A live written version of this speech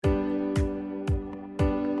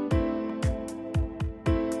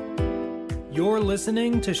You're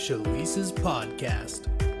listening to Shalice's podcast.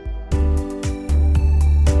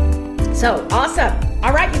 So awesome.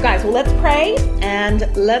 All right, you guys, well, let's pray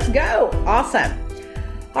and let's go. Awesome.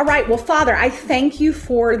 All right. Well, Father, I thank you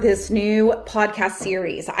for this new podcast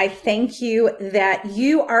series. I thank you that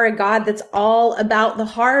you are a God that's all about the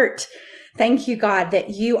heart. Thank you, God, that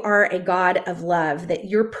you are a God of love, that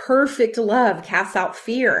your perfect love casts out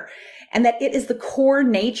fear, and that it is the core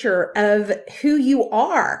nature of who you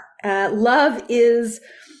are. Love is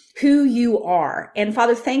who you are. And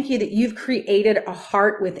Father, thank you that you've created a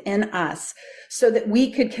heart within us so that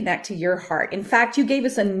we could connect to your heart. In fact, you gave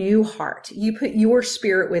us a new heart. You put your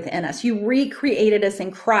spirit within us. You recreated us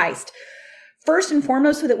in Christ, first and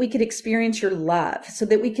foremost, so that we could experience your love, so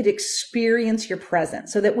that we could experience your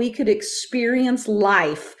presence, so that we could experience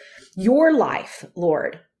life, your life,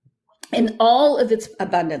 Lord, in all of its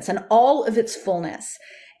abundance and all of its fullness.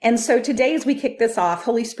 And so today, as we kick this off,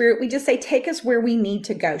 Holy Spirit, we just say, take us where we need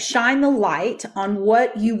to go. Shine the light on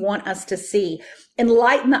what you want us to see.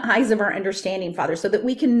 Enlighten the eyes of our understanding, Father, so that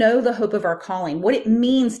we can know the hope of our calling, what it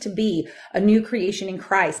means to be a new creation in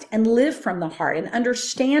Christ and live from the heart and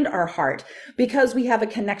understand our heart because we have a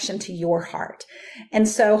connection to your heart. And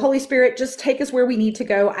so, Holy Spirit, just take us where we need to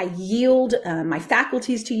go. I yield my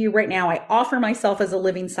faculties to you right now. I offer myself as a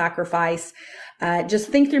living sacrifice. Just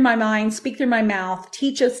think through my mind, speak through my mouth,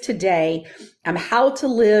 teach us today how to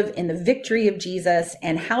live in the victory of Jesus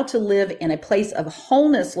and how to live in a place of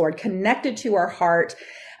wholeness, Lord, connected to our heart,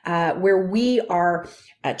 where we are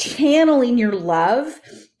channeling your love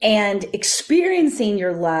and experiencing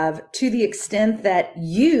your love to the extent that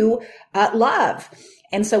you love.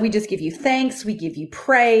 And so we just give you thanks, we give you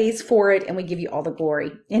praise for it, and we give you all the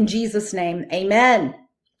glory. In Jesus' name, amen.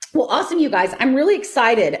 Well, awesome, you guys. I'm really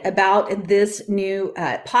excited about this new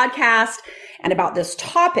podcast and about this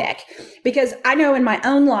topic because I know in my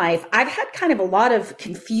own life, I've had kind of a lot of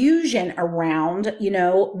confusion around,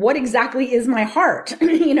 what exactly is my heart?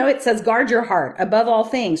 It says guard your heart above all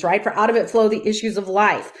things, right? For out of it flow the issues of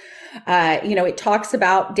life. It talks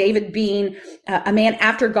about David being a man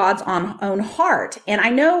after God's own heart. And I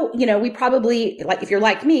know, we probably, like, if you're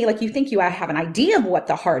like me, like you think you have an idea of what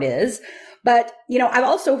the heart is. But, I've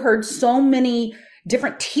also heard so many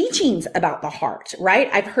different teachings about the heart, right?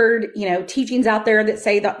 I've heard, teachings out there that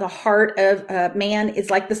say that the heart of man is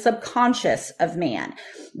like the subconscious of man,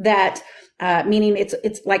 that meaning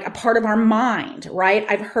it's like a part of our mind, right?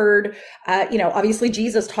 I've heard, obviously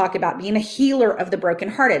Jesus talked about being a healer of the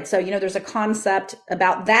brokenhearted. So, there's a concept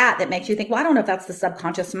about that makes you think, well, I don't know if that's the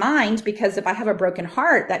subconscious mind, because if I have a broken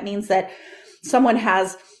heart, that means that someone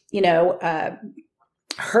has,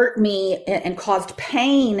 hurt me and caused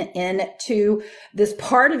pain into this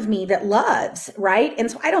part of me that loves, right?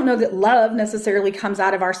 And so I don't know that love necessarily comes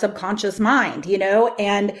out of our subconscious mind,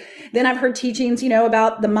 and then I've heard teachings,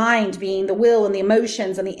 about the mind being the will and the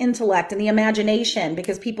emotions and the intellect and the imagination,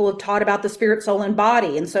 because people have taught about the spirit, soul, and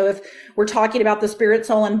body. And so if we're talking about the spirit,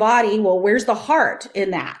 soul, and body, well, where's the heart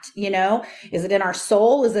in that? Is it in our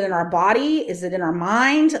soul? Is it in our body? Is it in our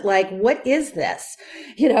mind? Like, what is this?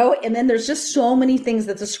 And then there's just so many things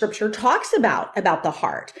that the scripture talks about the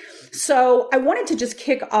heart. So I wanted to just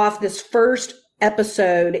kick off this first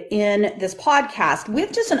episode in this podcast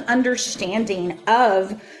with just an understanding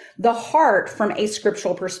of the heart from a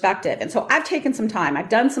scriptural perspective. And so I've taken some time. I've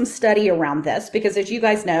done some study around this because, as you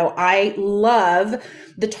guys know, I love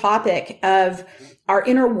the topic of our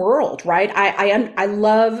inner world, right? I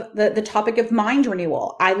love the topic of mind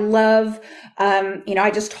renewal. I love,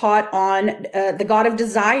 I just taught on the God of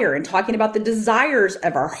desire and talking about the desires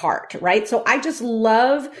of our heart, right? So I just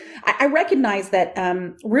love, I recognize that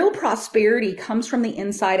real prosperity comes from the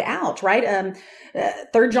inside out, right?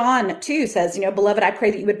 3 John 2 says, beloved, I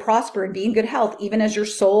pray that you would prosper and be in good health, even as your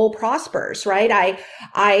soul prospers, right?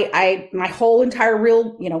 My whole entire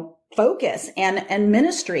real, focus and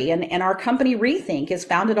ministry and our company Rethink is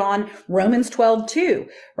founded on Romans 12:2,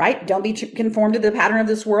 right? Don't be conformed to the pattern of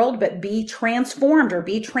this world, but be transformed or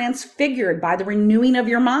be transfigured by the renewing of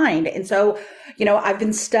your mind. And so, I've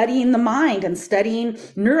been studying the mind and studying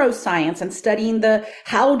neuroscience and studying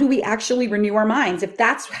how do we actually renew our minds? If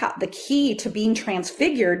that's the key to being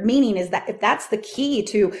transfigured, meaning is that if that's the key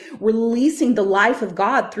to releasing the life of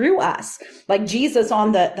God through us, like Jesus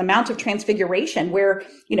on the Mount of Transfiguration, where,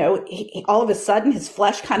 all of a sudden his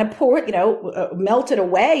flesh kind of melted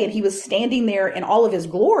away and he was standing there in all of his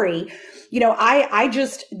glory.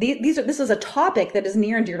 This is a topic that is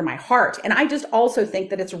near and dear to my heart. And I just also think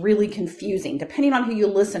that it's really confusing depending on who you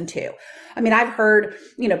listen to. I mean, I've heard,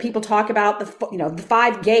 people talk about the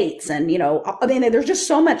 5 gates and, there's just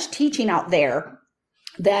so much teaching out there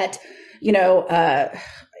that,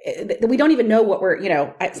 we don't even know what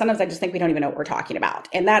sometimes I just think we don't even know what we're talking about.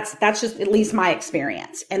 And that's just at least my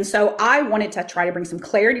experience. And so I wanted to try to bring some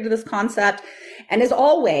clarity to this concept. And as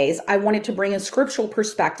always, I wanted to bring a scriptural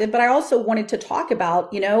perspective, but I also wanted to talk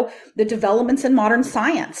about, the developments in modern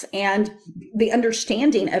science and the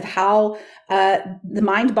understanding of how the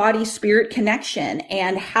mind, body, spirit connection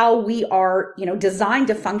and how we are, designed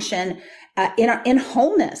to function in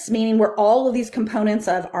wholeness, meaning where all of these components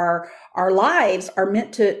of our lives are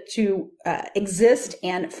meant to exist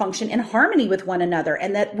and function in harmony with one another,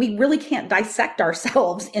 and that we really can't dissect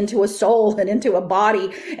ourselves into a soul and into a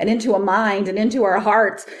body and into a mind and into our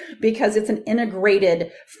hearts, because it's an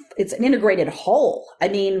integrated whole. I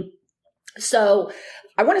mean, so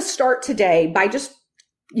I want to start today by just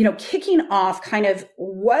kicking off kind of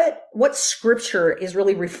what scripture is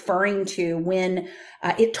really referring to when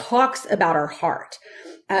it talks about our heart.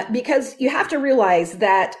 Because you have to realize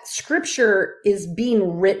that scripture is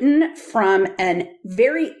being written from a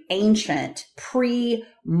very ancient,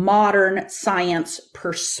 pre-modern science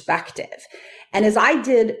perspective. And as I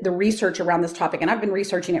did the research around this topic, and I've been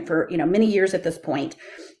researching it for, many years at this point,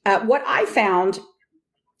 what I found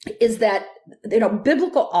is that,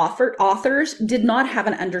 biblical authors did not have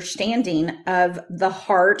an understanding of the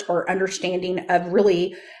heart or understanding of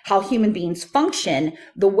really how human beings function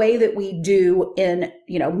the way that we do in,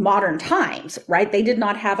 modern times, right? They did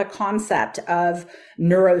not have a concept of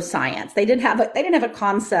neuroscience. They didn't have a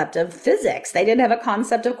concept of physics. They didn't have a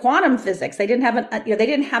concept of quantum physics. They didn't have they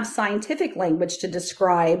didn't have scientific language to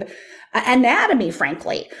describe anatomy,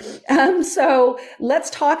 frankly. So let's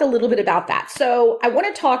talk a little bit about that. So I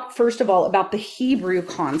want to talk first of all about the Hebrew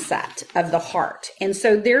concept of the heart. And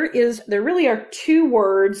so there really are two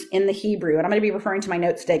words in the Hebrew, and I'm going to be referring to my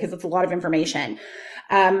notes today because it's a lot of information,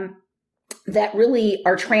 that really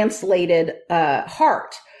are translated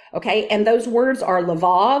heart. Okay. And those words are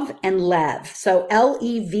levav and lev. So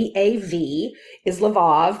L-E-V-A-V is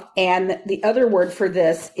levav. And the other word for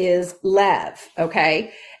this is lev.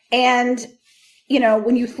 Okay. And,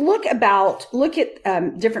 when you look at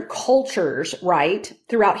different cultures, right,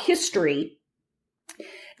 throughout history,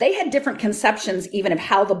 they had different conceptions even of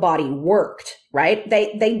how the body worked, right?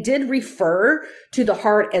 They did refer to the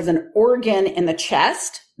heart as an organ in the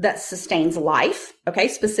chest that sustains life, okay,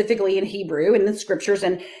 specifically in Hebrew, in the scriptures.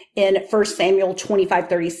 And in 1 Samuel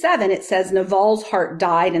 25:37, it says, Naval's heart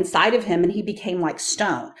died inside of him and he became like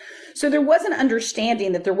stone. So there was an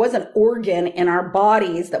understanding that there was an organ in our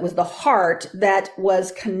bodies that was the heart that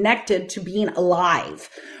was connected to being alive,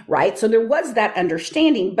 right? So there was that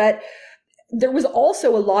understanding, but there was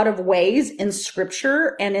also a lot of ways in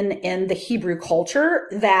scripture and in the Hebrew culture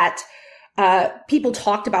that people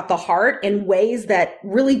talked about the heart in ways that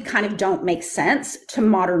really kind of don't make sense to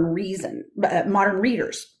modern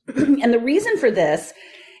readers. And the reason for this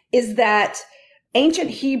is that ancient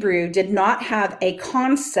Hebrew did not have a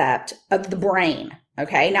concept of the brain.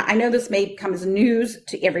 Okay. Now I know this may come as news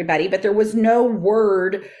to everybody, but there was no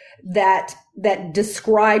word that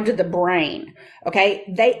described the brain. Okay.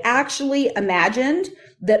 They actually imagined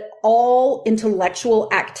that all intellectual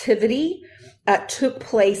activity took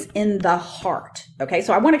place in the heart. Okay.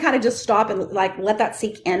 So I want to kind of just stop and let that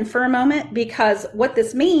sink in for a moment, because what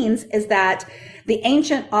this means is that the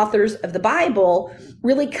ancient authors of the Bible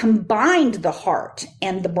really combined the heart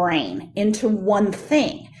and the brain into one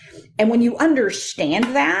thing. And when you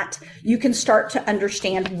understand that, you can start to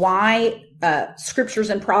understand why scriptures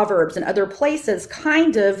and Proverbs and other places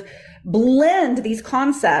kind of blend these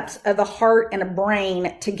concepts of a heart and a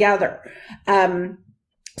brain together.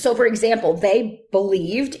 So for example, they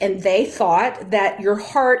believed and they thought that your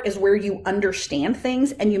heart is where you understand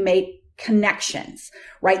things and you make connections,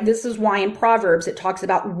 right? This is why in Proverbs it talks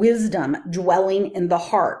about wisdom dwelling in the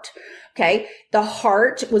heart. Okay. The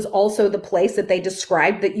heart was also the place that they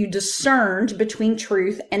described that you discerned between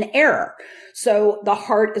truth and error. So the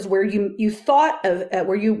heart is where you thought of,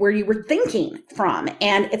 where you were thinking from,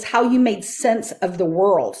 and it's how you made sense of the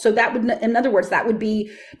world. So that would, in other words, that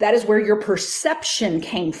is where your perception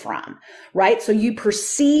came from, right? So you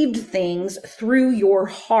perceived things through your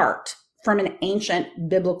heart from an ancient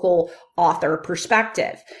biblical author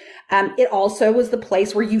perspective. It also was the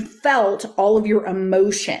place where you felt all of your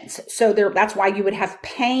emotions. So that's why you would have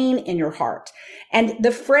pain in your heart. And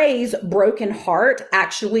the phrase broken heart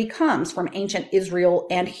actually comes from ancient Israel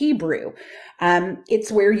and Hebrew.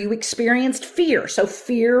 It's where you experienced fear. So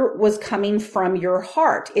fear was coming from your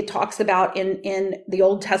heart. It talks about in the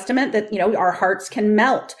Old Testament that, our hearts can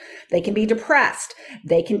melt. They can be depressed.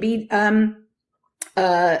 They can be,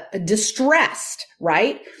 distressed,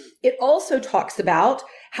 right? It also talks about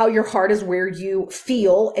how your heart is where you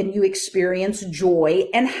feel and you experience joy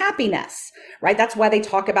and happiness, right? That's why they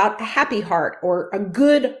talk about a happy heart, or a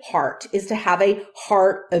good heart is to have a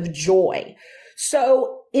heart of joy.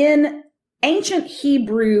 So in ancient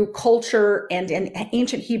Hebrew culture and in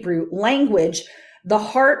ancient Hebrew language, the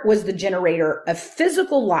heart was the generator of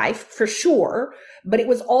physical life for sure, but it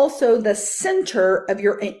was also the center of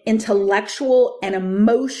your intellectual and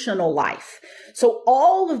emotional life. So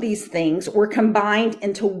all of these things were combined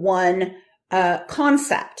into one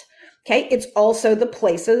concept. Okay. It's also the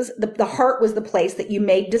places, the heart was the place that you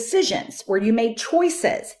made decisions, where you made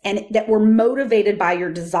choices and that were motivated by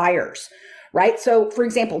your desires, right? So for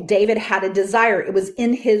example, David had a desire. It was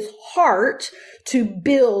in his heart to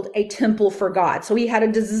build a temple for God. So he had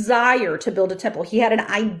a desire to build a temple. He had an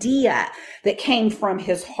idea that came from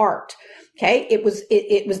his heart. Okay. It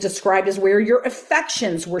was described as where your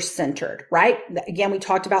affections were centered, right? Again, we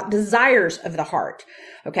talked about desires of the heart.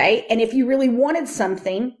 Okay. And if you really wanted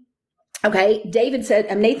something, okay, Nathan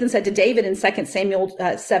said to David in 2 Samuel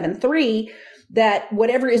 7:3, that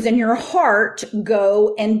whatever is in your heart,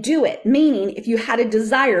 go and do it. Meaning, if you had a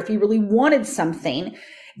desire, if you really wanted something,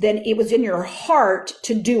 then it was in your heart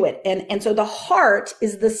to do it. And so the heart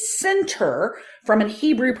is the center from a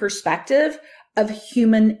Hebrew perspective of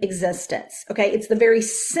human existence. Okay. It's the very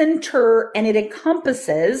center, and it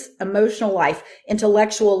encompasses emotional life,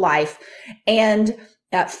 intellectual life, and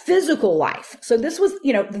physical life. So this was,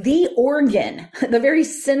 the organ, the very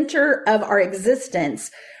center of our existence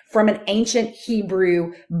from an ancient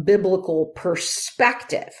Hebrew biblical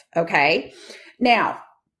perspective. Okay. Now,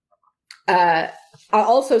 I'll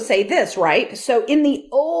also say this, right? So in the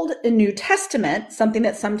Old and New Testament, something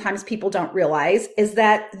that sometimes people don't realize is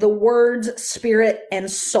that the words spirit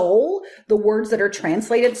and soul, the words that are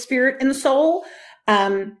translated spirit and soul,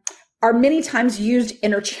 are many times used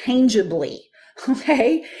interchangeably.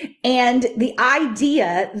 Okay. And the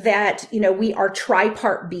idea that, we are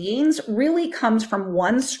tripart beings really comes from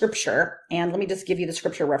one scripture. And let me just give you the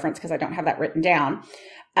scripture reference because I don't have that written down.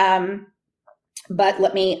 But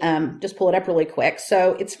let me just pull it up really quick.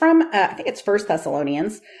 So it's from, I think it's 1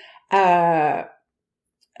 Thessalonians. Talks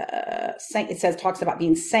about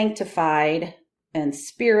being sanctified and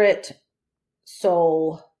spirit,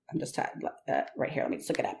 soul. I'm just right here. Let me just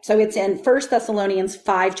look it up. So it's in 1 Thessalonians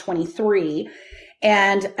 5:23.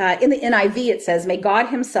 And in the NIV, it says, may God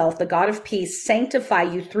himself, the God of peace, sanctify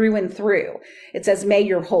you through and through. It says, may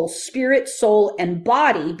your whole spirit, soul, and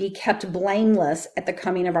body be kept blameless at the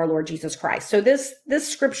coming of our Lord Jesus Christ. So this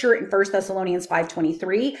scripture in 1 Thessalonians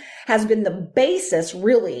 5:23 has been the basis,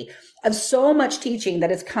 really, of so much teaching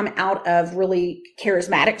that has come out of really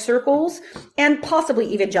charismatic circles and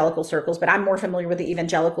possibly evangelical circles, but I'm more familiar with the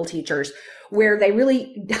evangelical teachers, where they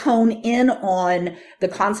really hone in on the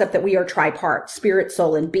concept that we are tripart, spirit,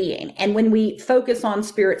 soul, and being. And when we focus on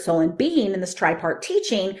spirit, soul, and being in this tripart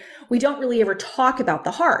teaching, we don't really ever talk about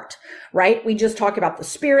the heart, right? We just talk about the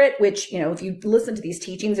spirit, which, if you listen to these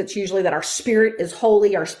teachings, it's usually that our spirit is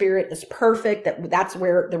holy, our spirit is perfect, that's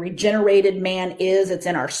where the regenerated man is. It's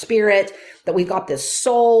in our spirit, that we've got this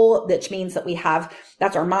soul, which means that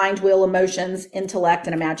that's our mind, will, emotions, intellect,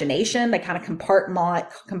 and imagination. They kind of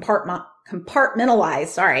compartmentalize,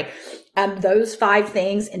 those 5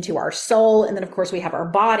 things into our soul. And then of course we have our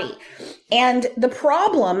body. And the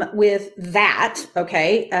problem with that,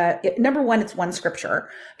 number one, it's one scripture.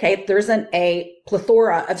 Okay. There isn't a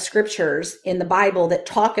plethora of scriptures in the Bible that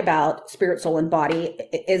talk about spirit, soul, and body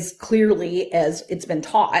as clearly as it's been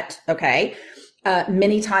taught. Okay.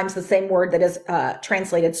 Many times the same word that is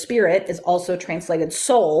translated spirit is also translated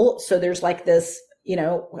soul. So there's like this,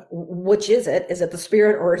 which is it? Is it the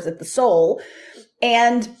spirit or is it the soul?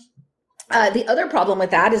 And the other problem with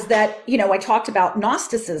that is that, I talked about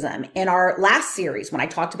Gnosticism in our last series when I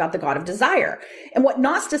talked about the God of desire. And what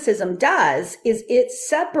Gnosticism does is it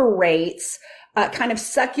separates kind of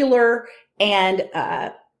secular and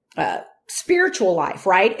spiritual life,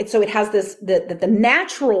 right? And so it has this, that the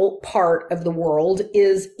natural part of the world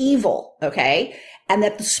is evil, okay? And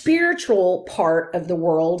that the spiritual part of the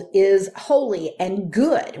world is holy and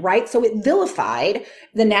good, right? So it vilified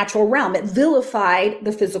the natural realm. It vilified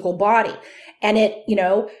the physical body. And it,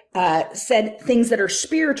 said things that are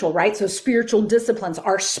spiritual, right? So spiritual disciplines,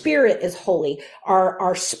 our spirit is holy.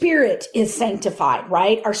 Our spirit is sanctified,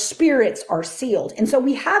 right? Our spirits are sealed. And so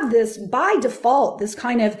we have this by default, this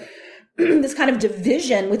kind of this kind of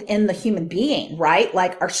division within the human being, right?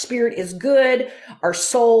 Like our spirit is good, our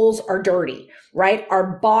souls are dirty, right?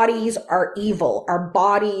 Our bodies are evil, our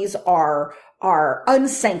bodies are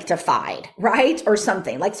unsanctified, right? Or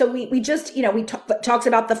something like, so we just, we talks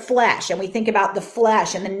about the flesh, and we think about the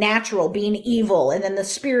flesh and the natural being evil. And then the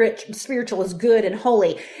spiritual is good and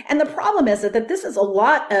holy. And the problem is that this is a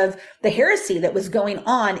lot of the heresy that was going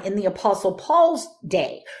on in the Apostle Paul's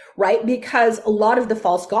day, right? Because a lot of the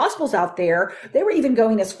false gospels out there, they were even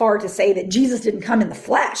going as far to say that Jesus didn't come in the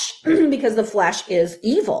flesh because the flesh is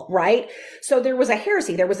evil, right? So there was a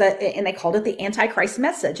heresy. And they called it the Antichrist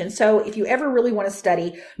message. And so if you ever really want to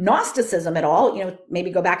study Gnosticism at all,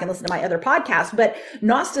 maybe go back and listen to my other podcast, but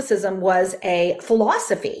Gnosticism was a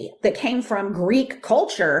philosophy that came from Greek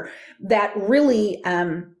culture that really,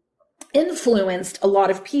 influenced a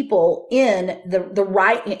lot of people in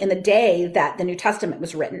the day that the New Testament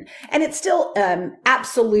was written. And it's still,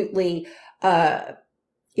 absolutely,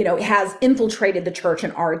 has infiltrated the church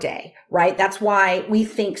in our day, right? That's why we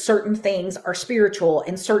think certain things are spiritual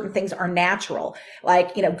and certain things are natural.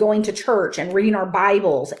 Like, going to church and reading our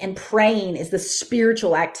Bibles and praying is the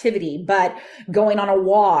spiritual activity, but going on a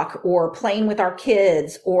walk or playing with our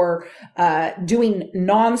kids or doing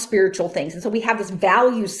non-spiritual things. And so we have this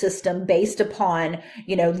value system based upon,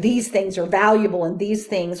 these things are valuable and these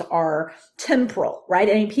things are temporal, right?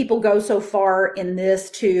 I mean, people go so far in this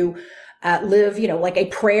to live, like a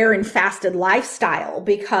prayer and fasted lifestyle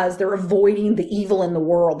because they're avoiding the evil in the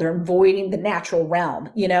world. They're avoiding the natural realm,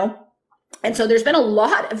 And so there's been a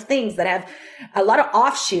lot of things that have a lot of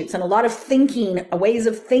offshoots and a lot of ways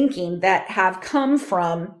of thinking that have come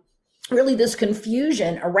from really this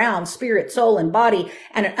confusion around spirit, soul, and body,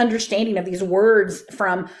 and an understanding of these words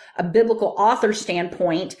from a biblical author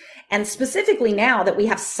standpoint. And specifically now that we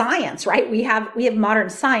have science, right? We have modern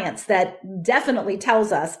science that definitely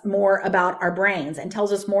tells us more about our brains and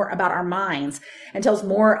tells us more about our minds and tells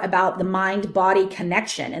more about the mind-body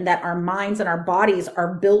connection, and that our minds and our bodies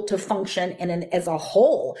are built to function as a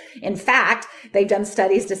whole. In fact, they've done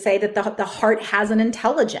studies to say that the heart has an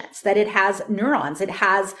intelligence, that it has neurons, it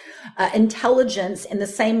has intelligence in the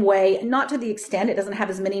same way, not to the extent, it doesn't have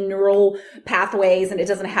as many neural pathways and it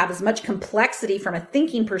doesn't have as much complexity from a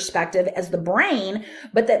thinking perspective as the brain,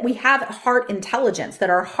 but that we have heart intelligence, that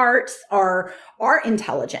our hearts are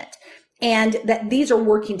intelligent, and that these are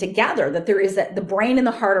working together, that the brain and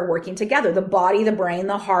the heart are working together, the body, the brain,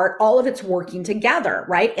 the heart, all of it's working together,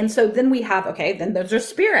 right? And so then we have, then there's a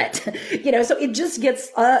spirit, so it just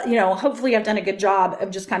gets, hopefully I've done a good job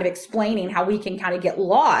of just kind of explaining how we can kind of get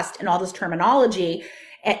lost in all this terminology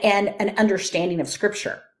and an understanding of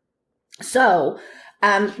scripture. So,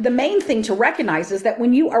 the main thing to recognize is that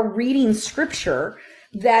when you are reading scripture,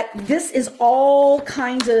 that this is all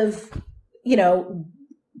kind of,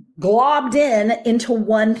 globbed into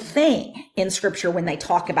one thing in scripture when they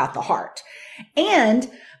talk about the heart. And,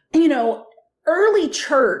 early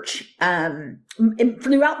church,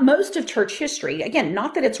 throughout most of church history, again,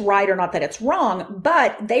 not that it's right or not that it's wrong,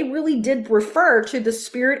 but they really did refer to the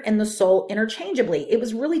spirit and the soul interchangeably. It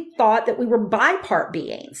was really thought that we were bipart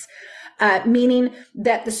beings. Meaning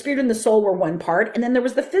that the spirit and the soul were one part, and then there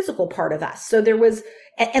was the physical part of us. So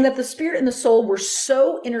and that the spirit and the soul were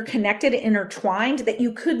so interconnected and intertwined that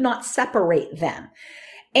you could not separate them.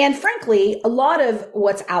 And frankly, a lot of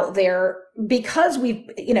what's out there, because we've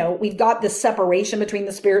got this separation between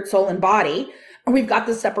the spirit, soul, and body, or we've got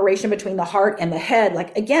this separation between the heart and the head,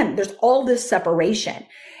 like, again, there's all this separation.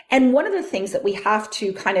 And one of the things that we have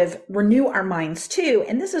to kind of renew our minds to,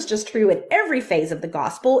 and this is just true in every phase of the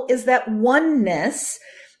gospel, is that oneness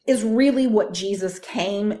is really what Jesus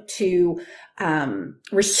came to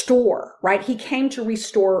restore, right? He came to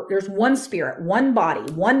restore. There's one spirit, one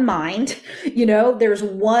body, one mind, there's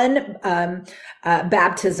one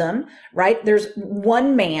baptism, right? There's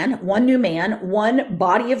one man, one new man, one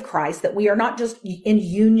body of Christ, that we are not just in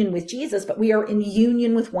union with Jesus, but we are in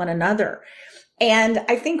union with one another. And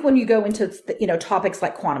I think when you go into, topics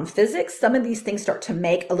like quantum physics, some of these things start to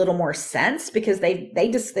make a little more sense, because they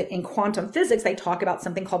just, in quantum physics, they talk about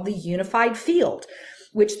something called the unified field,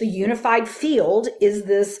 which the unified field is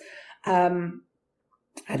this, I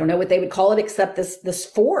don't know what they would call it, except this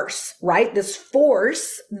force, right? This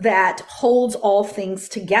force that holds all things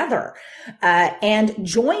together, and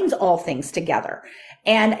joins all things together.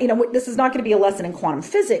 And, this is not going to be a lesson in quantum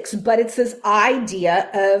physics, but it's this idea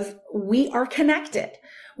of we are connected.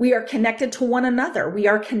 We are connected to one another. We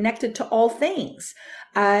are connected to all things.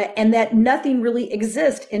 and that nothing really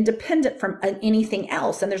exists independent from anything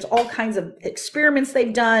else. And there's all kinds of experiments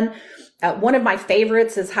they've done. One of my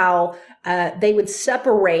favorites is how they would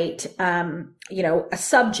separate, a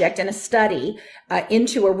subject in a study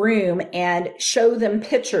into a room and show them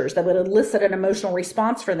pictures that would elicit an emotional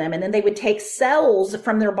response for them. And then they would take cells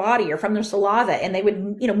from their body or from their saliva, and they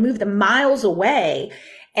would, move them miles away,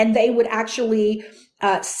 and they would actually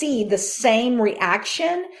see the same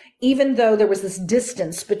reaction, even though there was this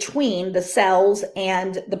distance between the cells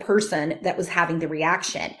and the person that was having the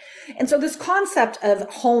reaction. And so this concept of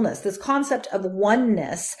wholeness, this concept of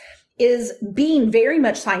oneness, is being very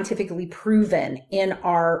much scientifically proven in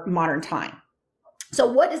our modern time. So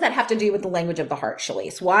what does that have to do with the language of the heart,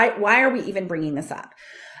 Shalise? Why are we even bringing this up?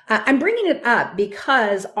 I'm bringing it up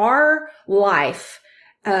because our life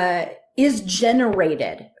is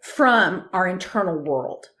generated from our internal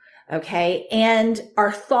world. Okay. And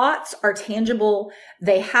our thoughts are tangible.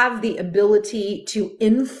 They have the ability to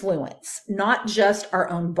influence not just our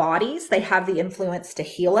own bodies. They have the influence to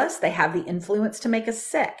heal us. They have the influence to make us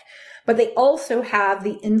sick, but they also have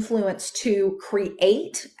the influence to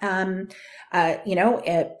create, as a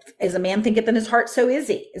man thinketh in his heart, so is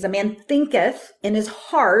he. As a man thinketh in his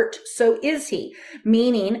heart, so is he.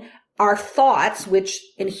 Meaning, our thoughts, which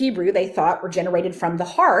in Hebrew they thought were generated from the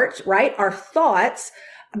heart, right? Our thoughts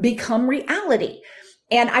become reality.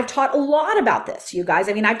 And I've taught a lot about this, you guys.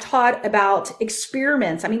 I've taught about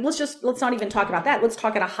experiments. Let's not even talk about that. Let's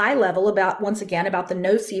talk at a high level about the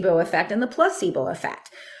nocebo effect and the placebo effect.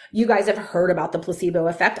 You guys have heard about the placebo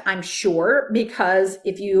effect, I'm sure, because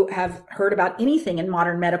if you have heard about anything in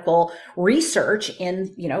modern medical research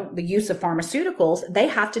in, the use of pharmaceuticals, they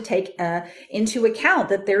have to take into account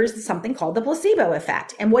that there is something called the placebo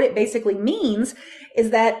effect. And what it basically means is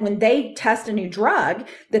that when they test a new drug,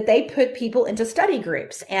 that they put people into study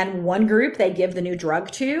groups, and one group they give the new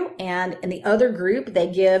drug to, and in the other group they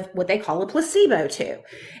give what they call a placebo to.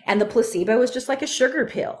 And the placebo is just like a sugar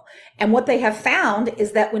pill. And what they have found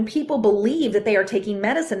is that when people believe that they are taking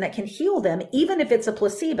medicine that can heal them, even if it's a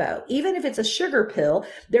placebo, even if it's a sugar pill,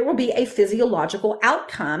 there will be a physiological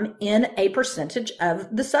outcome in a percentage of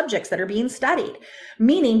the subjects that are being studied.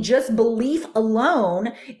 Meaning just belief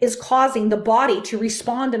alone is causing the body to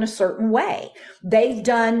respond in a certain way. They've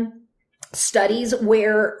done studies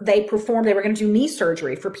where they were going to do knee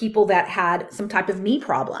surgery for people that had some type of knee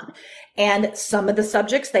problem. And some of the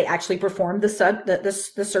subjects, they actually performed the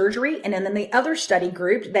surgery. And then the other study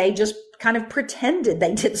group, they just kind of pretended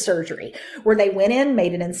they did surgery, where they went in,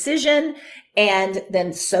 made an incision, and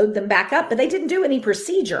then sewed them back up. But they didn't do any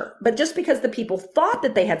procedure. But just because the people thought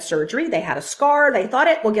that they had surgery, they had a scar, they thought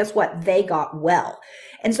it, well, guess what? They got well.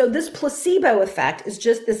 And so this placebo effect is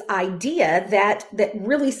just this idea that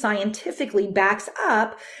really scientifically backs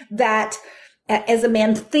up that as a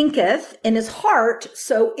man thinketh in his heart,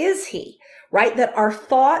 so is he, right? That our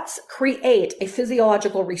thoughts create a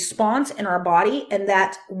physiological response in our body, and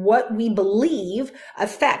that what we believe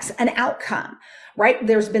affects an outcome, right?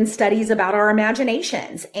 There's been studies about our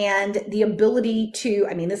imaginations and the ability to,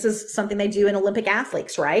 this is something they do in Olympic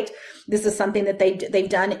athletes, right? This is something that they've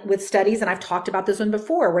done with studies. And I've talked about this one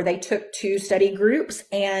before, where they took two study groups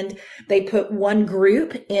and they put one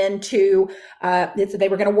group into, they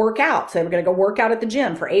were going to work out. So they were going to go work out at the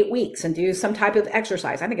gym for 8 weeks and do some type of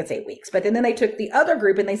exercise. I think it's 8 weeks. But then they took the other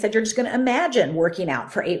group and they said, you're just going to imagine working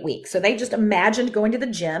out for 8 weeks. So they just imagined going to the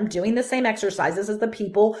gym, doing the same exercises as the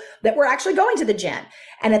people that were actually going to the gym.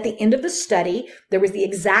 And at the end of the study, there was the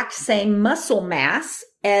exact same muscle mass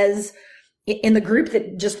as in the group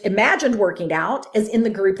that just imagined working out as in the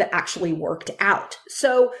group that actually worked out.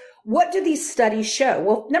 So what do these studies show?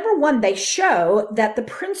 Well, number one, they show that the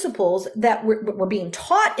principles that were being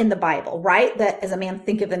taught in the Bible, right? That as a man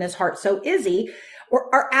thinketh in his heart, so is he,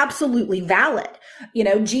 are absolutely valid.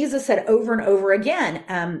 Jesus said over and over again,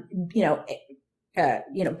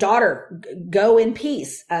 daughter, go in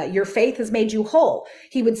peace. Your faith has made you whole.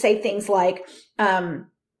 He would say things like,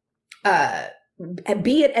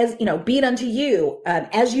 be it unto you,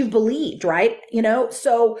 as you've believed, right?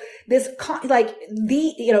 So this,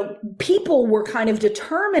 people were kind of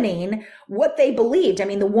determining what they believed.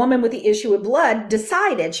 The woman with the issue of blood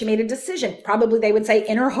decided, she made a decision. Probably they would say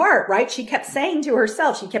in her heart, right? She kept saying to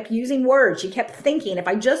herself, she kept using words. She kept thinking, if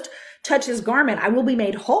I just touch his garment, I will be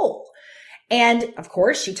made whole. And of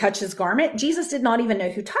course, she touched his garment. Jesus did not even know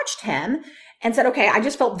who touched him and said, okay, I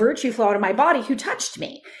just felt virtue flow out of my body. Who touched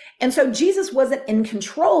me? And so Jesus wasn't in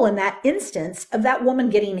control in that instance of that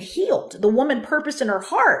woman getting healed. The woman purposed in her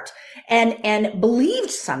heart and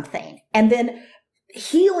believed something. And then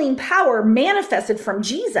healing power manifested from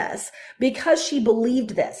Jesus because she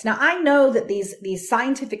believed this. Now, I know that these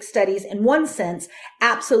scientific studies, in one sense,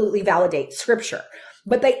 absolutely validate scripture,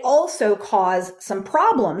 but they also cause some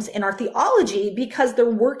problems in our theology because they're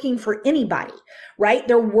working for anybody, right?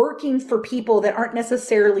 They're working for people that aren't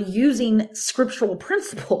necessarily using scriptural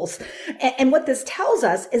principles. And what this tells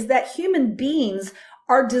us is that human beings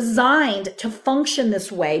are designed to function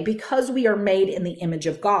this way because we are made in the image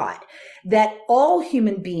of God, that all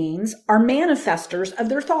human beings are manifestors of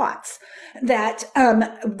their thoughts, that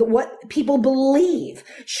what people believe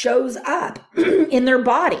shows up in their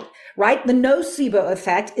body, right? The nocebo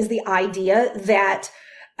effect is the idea that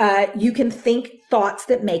you can think thoughts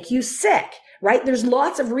that make you sick, right? There's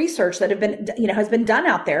lots of research that has been done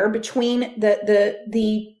out there between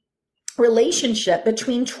the relationship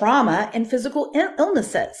between trauma and physical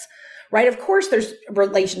illnesses, right? Of course, there's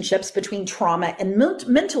relationships between trauma and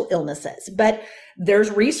mental illnesses, but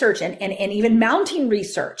there's research and even mounting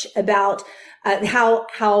research about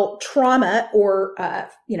how trauma or,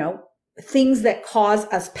 things that cause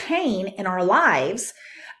us pain in our lives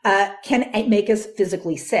can make us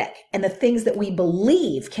physically sick. And the things that we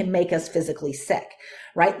believe can make us physically sick,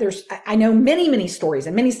 right? I know many, many stories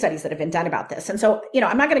and many studies that have been done about this. And so,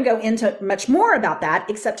 I'm not going to go into much more about that,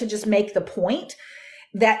 except to just make the point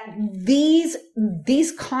that these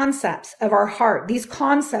concepts of our heart, these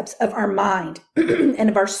concepts of our mind and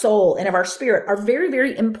of our soul and of our spirit are very,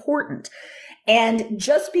 very important. And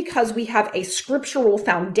just because we have a scriptural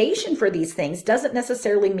foundation for these things doesn't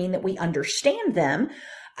necessarily mean that we understand them.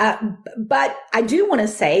 But I do want to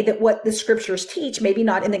say that what the scriptures teach, maybe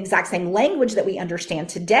not in the exact same language that we understand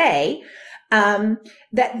today,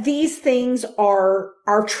 that these things are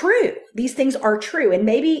true. These things are true. And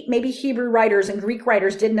maybe Hebrew writers and Greek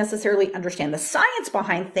writers didn't necessarily understand the science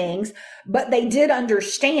behind things, but they did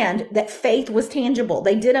understand that faith was tangible.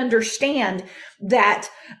 They did understand that,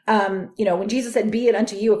 when Jesus said, "Be it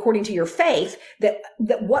unto you according to your faith," that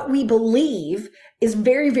what we believe is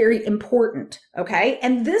very, very important. Okay.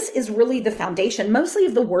 And this is really the foundation, mostly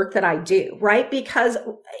of the work that I do, right? Because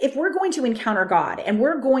if we're going to encounter God and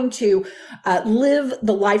we're going to live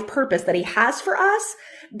the life purpose that he has for us,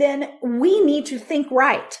 then we need to think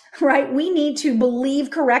right? We need to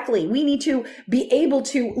believe correctly. We need to be able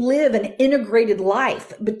to live an integrated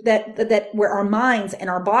life, but that where our minds and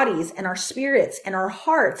our bodies and our spirits and our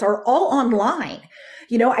hearts are all online.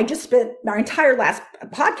 I just spent our entire last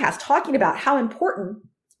podcast talking about how important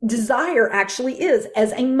desire actually is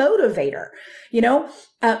as a motivator.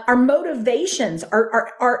 Our motivations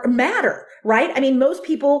are matter, right? I mean, most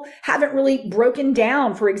people haven't really broken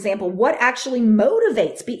down, for example, what actually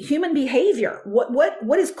motivates human behavior.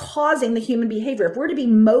 What is causing the human behavior? If we're to be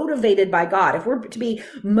motivated by God, if we're to be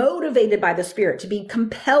motivated by the Spirit, to be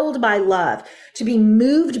compelled by love, to be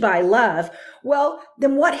moved by love, well,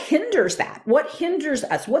 then what hinders that? What hinders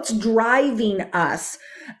us? What's driving us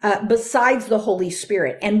besides the Holy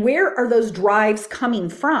Spirit? And where are those drives coming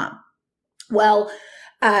from? Well,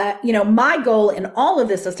 my goal in all of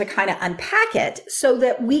this is to kind of unpack it so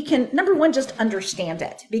that we can, number one, just understand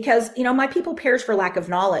it. Because, my people perish for lack of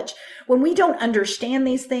knowledge. When we don't understand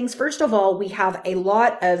these things, first of all, we have a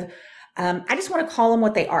lot of, I just want to call them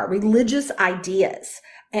what they are, religious ideas.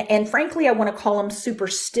 And frankly, I want to call them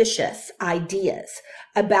superstitious ideas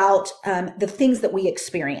about the things that we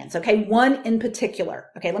experience. Okay, one in particular.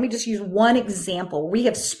 Okay, let me just use one example. We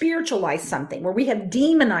have spiritualized something, where we have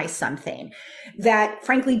demonized something that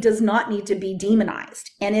frankly does not need to be demonized.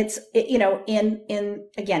 And it's, in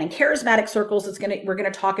charismatic circles, we're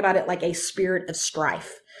going to talk about it like a spirit of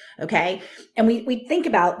strife. Okay. And we think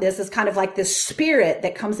about this as kind of like this spirit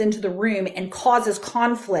that comes into the room and causes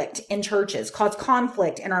conflict in churches, cause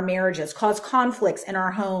conflict in our marriages, cause conflicts in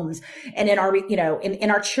our homes and in our,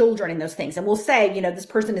 in our children and those things. And we'll say, this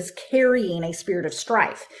person is carrying a spirit of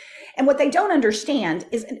strife. And what they don't understand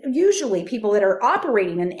is usually people that are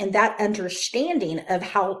operating in that understanding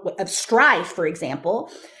of strife, for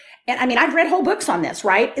example. And I mean, I've read whole books on this,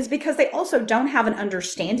 right? Is because they also don't have an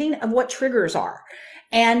understanding of what triggers are.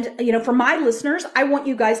 And, for my listeners, I want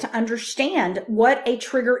you guys to understand what a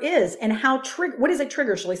trigger is and what is a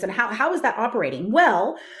trigger, Shalisa, and how is that operating?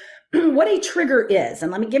 Well, what a trigger is,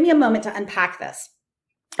 and give me a moment to unpack this.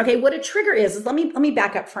 Okay, what a trigger is let me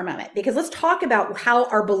back up for a moment, because let's talk about how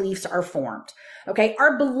our beliefs are formed. Okay,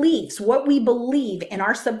 our beliefs, what we believe in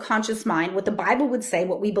our subconscious mind, what the Bible would say,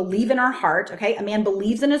 what we believe in our heart. Okay, a man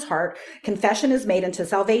believes in his heart, confession is made unto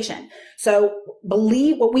salvation. So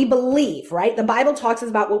believe what we believe, right? The Bible talks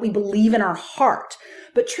about what we believe in our heart.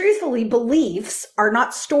 But truthfully, beliefs are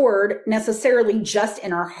not stored necessarily just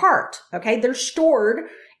in our heart. Okay, they're stored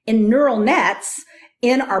in neural nets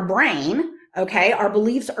in our brain. Okay. Our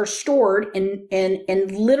beliefs are stored in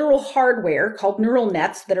literal hardware called neural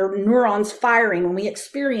nets that are neurons firing when we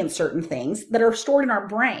experience certain things that are stored in our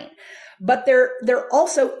brain. But they're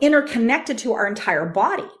also interconnected to our entire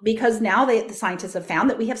body, because now the scientists have found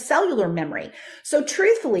that we have cellular memory. So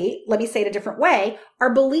truthfully, let me say it a different way.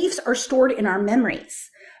 Our beliefs are stored in our memories.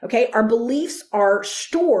 Okay. Our beliefs are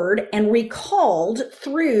stored and recalled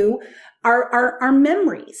through our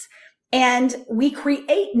memories. And we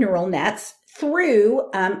create neural nets through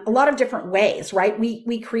a lot of different ways, right?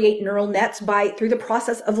 We create neural nets through the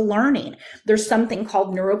process of learning. There's something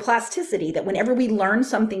called neuroplasticity, that whenever we learn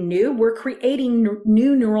something new, we're creating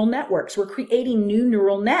new neural networks. We're creating new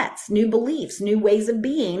neural nets, new beliefs, new ways of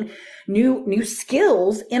being, new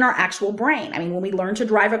skills in our actual brain. I mean, when we learn to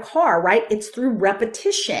drive a car, right? It's through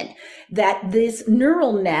repetition that this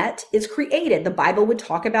neural net is created. The Bible would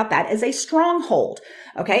talk about that as a stronghold.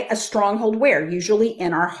 Okay. A stronghold where? Usually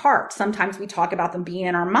in our heart. Sometimes we talk about them being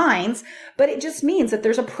in our minds, but it just means that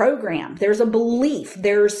there's a program, there's a belief,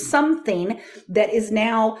 there's something that is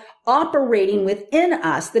now operating within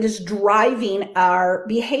us that is driving our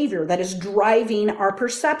behavior, that is driving our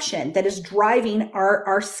perception, that is driving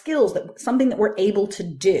our skills, something that we're able to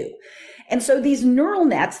do. And so these neural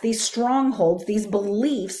nets, these strongholds, these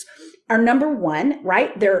beliefs are, number one,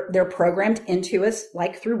 right? They're programmed into us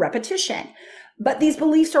like through repetition. But these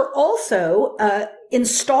beliefs are also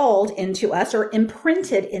installed into us or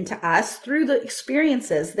imprinted into us through the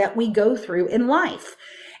experiences that we go through in life.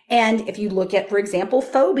 And if you look at, for example,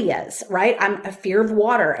 phobias, right? I'm a fear of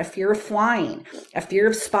water, a fear of flying, a fear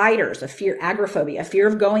of spiders, agoraphobia, a fear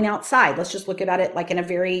of going outside. Let's just look at it like in a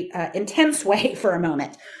very intense way for a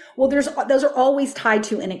moment. Well, those are always tied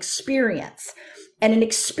to an experience. And an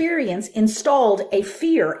experience installed a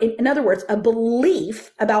fear. In other words, a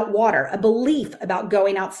belief about water, a belief about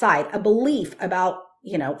going outside, a belief about,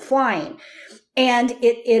 flying. And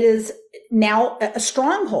it is now a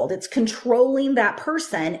stronghold. It's controlling that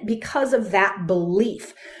person because of that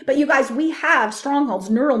belief. But you guys, we have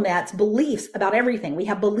strongholds, neural nets, beliefs about everything. We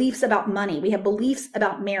have beliefs about money. We have beliefs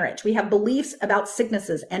about marriage. We have beliefs about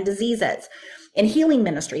sicknesses and diseases. In healing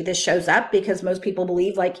ministry, this shows up because most people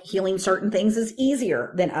believe like healing certain things is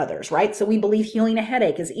easier than others, right? So we believe healing a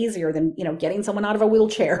headache is easier than, getting someone out of a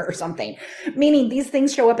wheelchair or something. Meaning these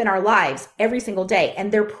things show up in our lives every single day,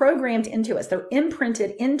 and they're programmed into us. They're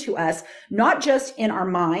imprinted into us, not just in our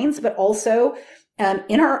minds, but also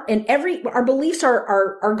our beliefs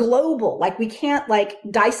are global. Like we can't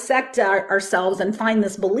dissect ourselves and find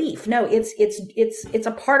this belief. No, it's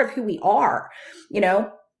a part of who we are,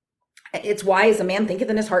 It's why as a man thinketh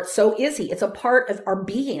in his heart, so is he. It's a part of our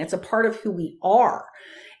being. It's a part of who we are.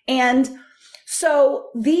 And so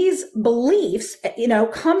these beliefs,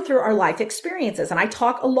 come through our life experiences. And I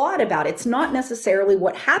talk a lot about it. It's not necessarily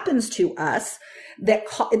what happens to us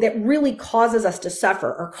that really causes us to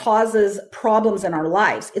suffer or causes problems in our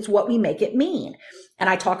lives. It's what we make it mean. And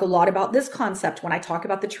I talk a lot about this concept when I talk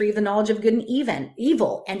about the tree of the knowledge of good and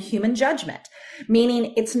evil and human judgment,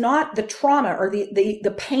 meaning it's not the trauma or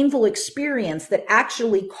the painful experience that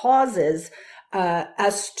actually causes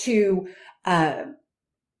us to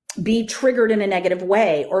be triggered in a negative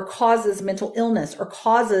way, or causes mental illness, or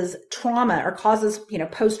causes trauma, or causes,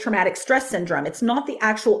 post-traumatic stress syndrome. It's not the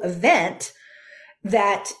actual event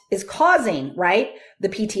that is causing, right, the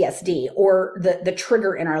PTSD or the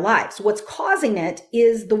trigger in our lives. What's causing it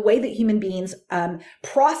is the way that human beings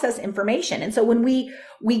process information. And so when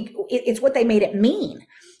it's what they made it mean,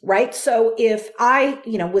 right? So if I,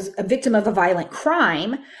 was a victim of a violent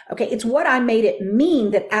crime, okay, it's what I made it mean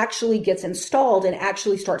that actually gets installed and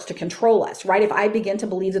actually starts to control us, right? If I begin to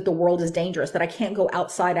believe that the world is dangerous, that I can't go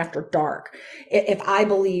outside after dark, if I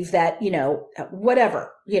believe that,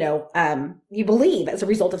 whatever, you believe as a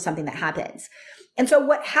result of something that happens. And so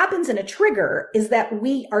what happens in a trigger is that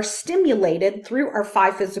we are stimulated through our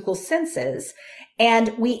 5 physical senses,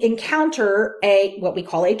 and we encounter what we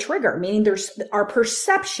call a trigger, meaning there's our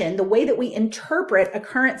perception, the way that we interpret a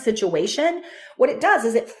current situation. What it does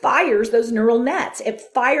is it fires those neural nets. It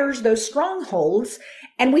fires those strongholds,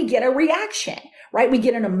 and we get a reaction, right? We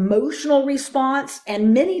get an emotional response.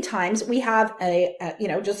 And many times we have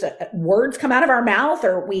words come out of our mouth,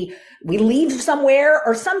 or we leave somewhere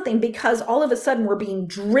or something, because all of a sudden we're being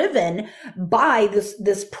driven by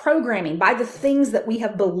this programming, by the things that we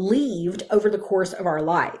have believed over the course of our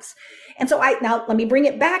lives. And so now let me bring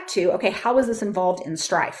it back to, okay, how is this involved in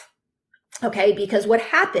strife? Okay, because what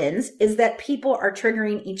happens is that people are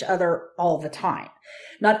triggering each other all the time.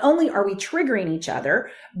 Not only are we triggering each other,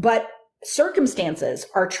 but circumstances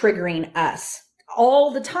are triggering us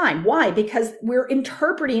all the time. Why? Because we're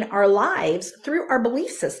interpreting our lives through our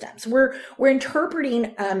belief systems. We're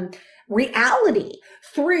interpreting reality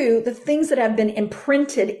through the things that have been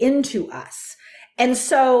imprinted into us. And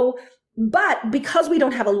so, but because we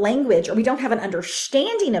don't have a language or we don't have an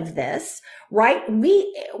understanding of this, right?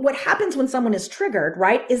 What happens when someone is triggered,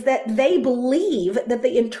 right, is that they believe that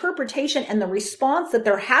the interpretation and the response that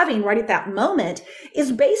they're having right at that moment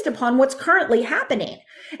is based upon what's currently happening.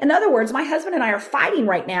 In other words, my husband and I are fighting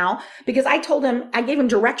right now because I gave him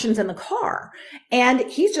directions in the car, and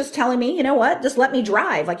he's just telling me, you know what, just let me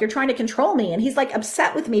drive. Like, you're trying to control me. And he's like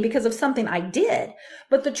upset with me because of something I did.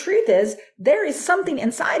 But the truth is, there is something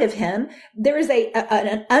inside of him. There is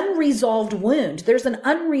an unresolved wound. There's an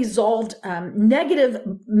unresolved negative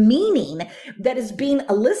meaning that is being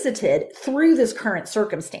elicited through this current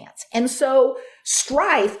circumstance. And so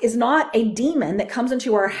strife is not a demon that comes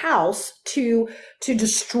into our house to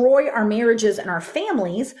destroy our marriages and our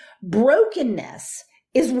families. Brokenness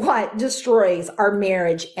is what destroys our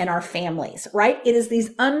marriage and our families, right? It is these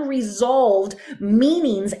unresolved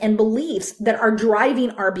meanings and beliefs that are driving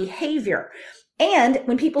our behavior. And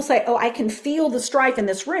when people say, oh, I can feel the strife in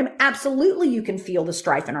this room, absolutely you can feel the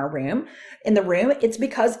strife in the room. It's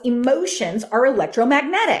because emotions are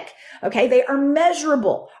electromagnetic. Okay, they are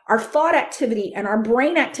measurable. Our thought activity and our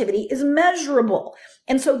brain activity is measurable.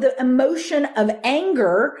 And so the emotion of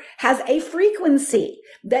anger has a frequency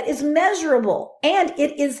that is measurable. And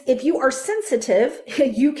it is, if you are sensitive,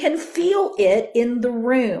 you can feel it in the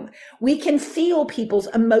room. We can feel people's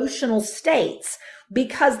emotional states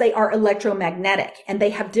because they are electromagnetic and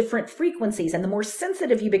they have different frequencies. And the more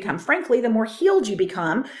sensitive you become, frankly, the more healed you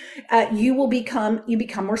become, you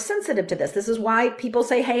become more sensitive to this. This is why people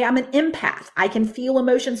say, hey, I'm an empath. I can feel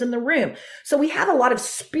emotions in the room. So we have a lot of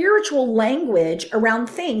spiritual language around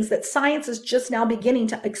things that science is just now beginning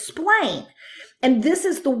to explain. And this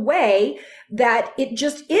is the way that it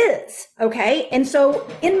just is. Okay. And so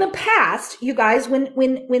in the past, you guys,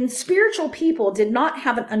 when spiritual people did not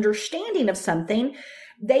have an understanding of something,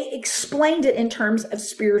 they explained it in terms of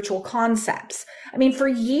spiritual concepts. I mean, for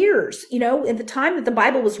years, at the time that the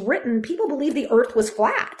Bible was written, people believed the earth was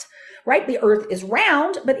flat, right? The earth is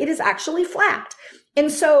round, but it is actually flat.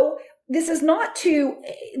 And so this is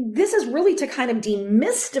really to kind of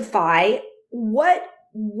demystify what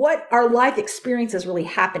our life experience is really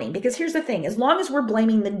happening. Because here's the thing, as long as we're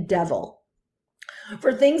blaming the devil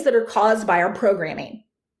for things that are caused by our programming,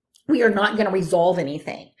 we are not going to resolve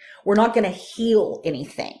anything. We're not going to heal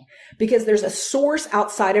anything, because there's a source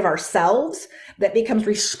outside of ourselves that becomes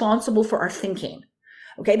responsible for our thinking.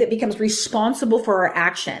 Okay, that becomes responsible for our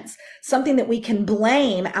actions, something that we can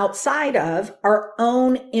blame outside of our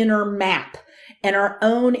own inner map and our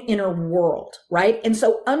own inner world, right? And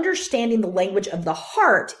so understanding the language of the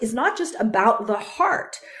heart is not just about the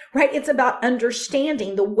heart, right? It's about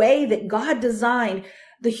understanding the way that God designed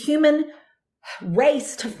the human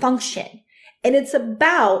race to function. And it's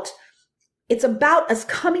about us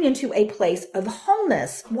coming into a place of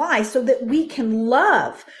wholeness. Why? So that we can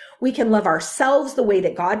love. We can love ourselves the way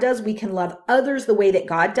that God does. We can love others the way that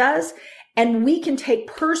God does. And we can take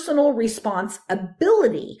personal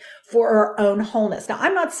responsibility for our own wholeness. Now,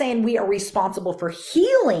 I'm not saying we are responsible for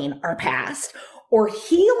healing our past or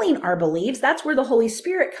healing our beliefs. That's where the Holy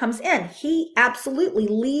Spirit comes in. He absolutely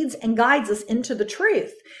leads and guides us into the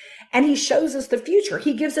truth. And he shows us the future.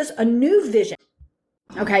 He gives us a new vision.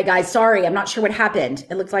 Okay, guys, sorry, I'm not sure what happened.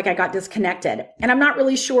 It looks like I got disconnected. And I'm not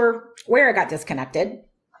really sure where I got disconnected.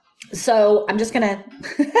 So I'm just going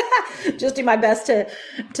to just do my best to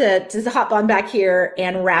hop on back here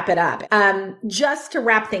and wrap it up. Just to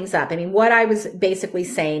wrap things up. I mean, what I was basically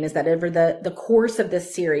saying is that over the course of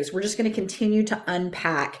this series, we're just going to continue to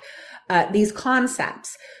unpack these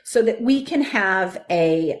concepts so that we can have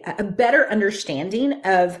a better understanding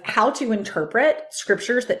of how to interpret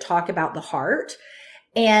scriptures that talk about the heart,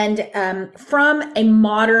 and from a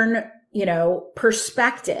modern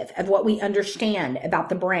perspective of what we understand about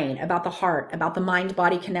the brain, about the heart, about the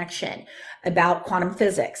mind-body connection, about quantum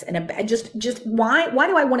physics. And just why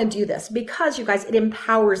do I want to do this? Because, you guys, it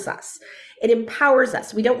empowers us. It empowers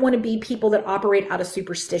us. We don't want to be people that operate out of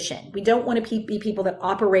superstition. We don't want to be people that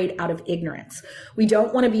operate out of ignorance. We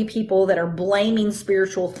don't want to be people that are blaming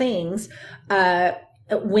spiritual things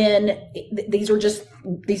when these are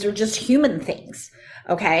just human things.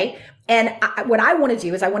 Okay. And what I want to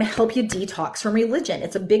do is I want to help you detox from religion.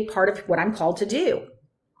 It's a big part of what I'm called to do.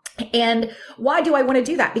 And why do I want to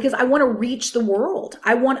do that? Because I want to reach the world.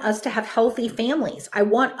 I want us to have healthy families. I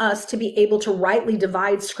want us to be able to rightly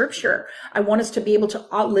divide scripture. I want us to be able to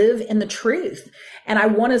live in the truth. And I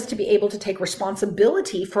want us to be able to take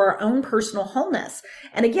responsibility for our own personal wholeness.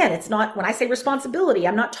 And again, it's not, when I say responsibility,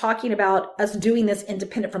 I'm not talking about us doing this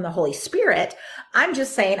independent from the Holy Spirit. I'm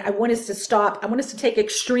just saying I want us to take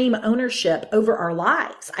extreme ownership over our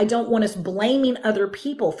lives. I don't want us blaming other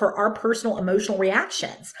people for our personal emotional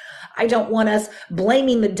reactions. I don't want us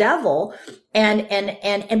blaming the devil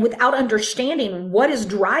and without understanding what is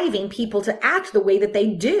driving people to act the way that they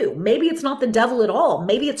do. Maybe it's not the devil at all.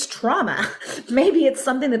 Maybe it's trauma. Maybe it's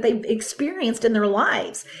something that they've experienced in their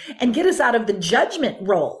lives, and get us out of the judgment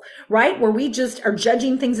role, right? Where we just are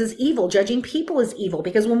judging things as evil, judging people as evil.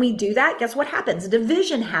 Because when we do that, guess what happens?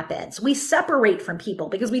 Division happens. We separate from people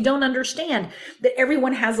because we don't understand that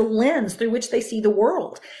everyone has a lens through which they see the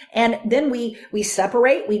world. And then we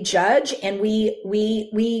separate, we judge, and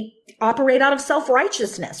we operate out of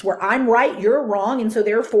self-righteousness where I'm right, you're wrong, and so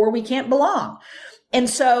therefore we can't belong. And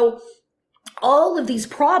so all of these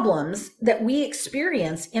problems that we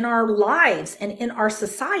experience in our lives and in our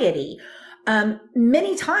society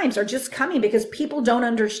many times are just coming because people don't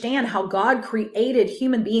understand how God created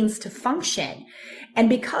human beings to function. And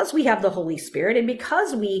because we have the Holy Spirit and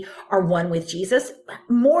because we are one with Jesus,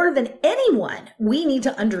 more than anyone, we need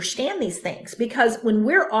to understand these things, because when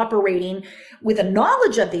we're operating with a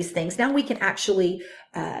knowledge of these things, now we can actually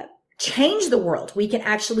change the world. We can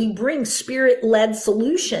actually bring spirit-led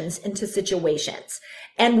solutions into situations.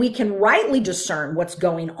 And we can rightly discern what's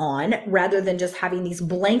going on rather than just having these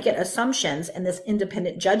blanket assumptions and this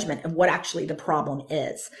independent judgment of what actually the problem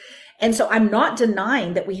is. And so I'm not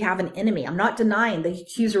denying that we have an enemy. I'm not denying the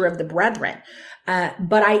accuser of the brethren.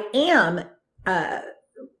 But I am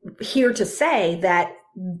here to say that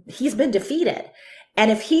he's been defeated.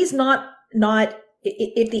 And if he's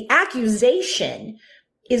if the accusation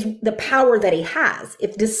is the power that he has,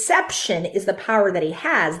 if deception is the power that he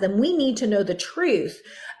has, then we need to know the truth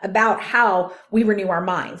about how we renew our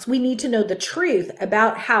minds. We need to know the truth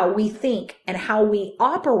about how we think and how we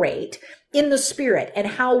operate in the Spirit, and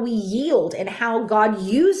how we yield, and how God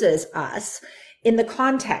uses us in the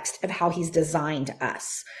context of how he's designed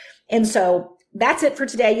us. And so that's it for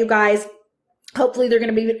today, you guys. Hopefully they're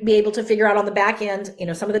going to be able to figure out on the back end,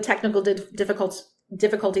 some of the technical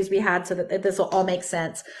difficulties we had, so that this will all make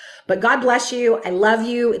sense. But God bless you. I love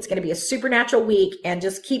you. It's going to be a supernatural week, and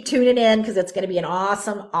just keep tuning in, because it's going to be an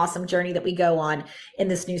awesome, awesome journey that we go on in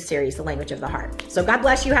this new series, The Language of the Heart. So God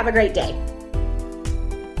bless you. Have a great day.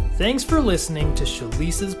 Thanks for listening to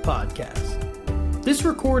Shalisa's podcast. This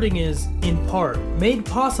recording is, in part, made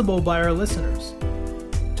possible by our listeners.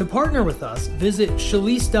 To partner with us, visit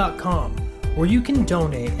shalise.com, where you can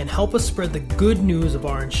donate and help us spread the good news of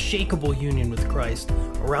our unshakable union with Christ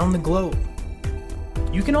around the globe.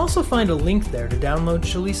 You can also find a link there to download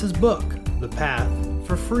Shalisa's book, The Path,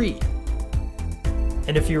 for free.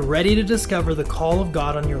 And if you're ready to discover the call of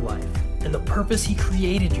God on your life and the purpose he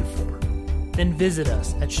created you for, then visit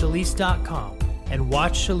us at shalise.com and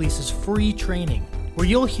watch Shalisa's free training, where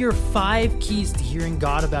you'll hear 5 keys to hearing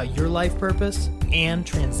God about your life purpose and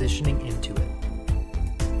transitioning into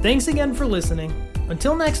it. Thanks again for listening.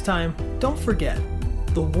 Until next time, don't forget,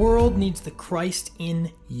 the world needs the Christ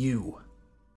in you.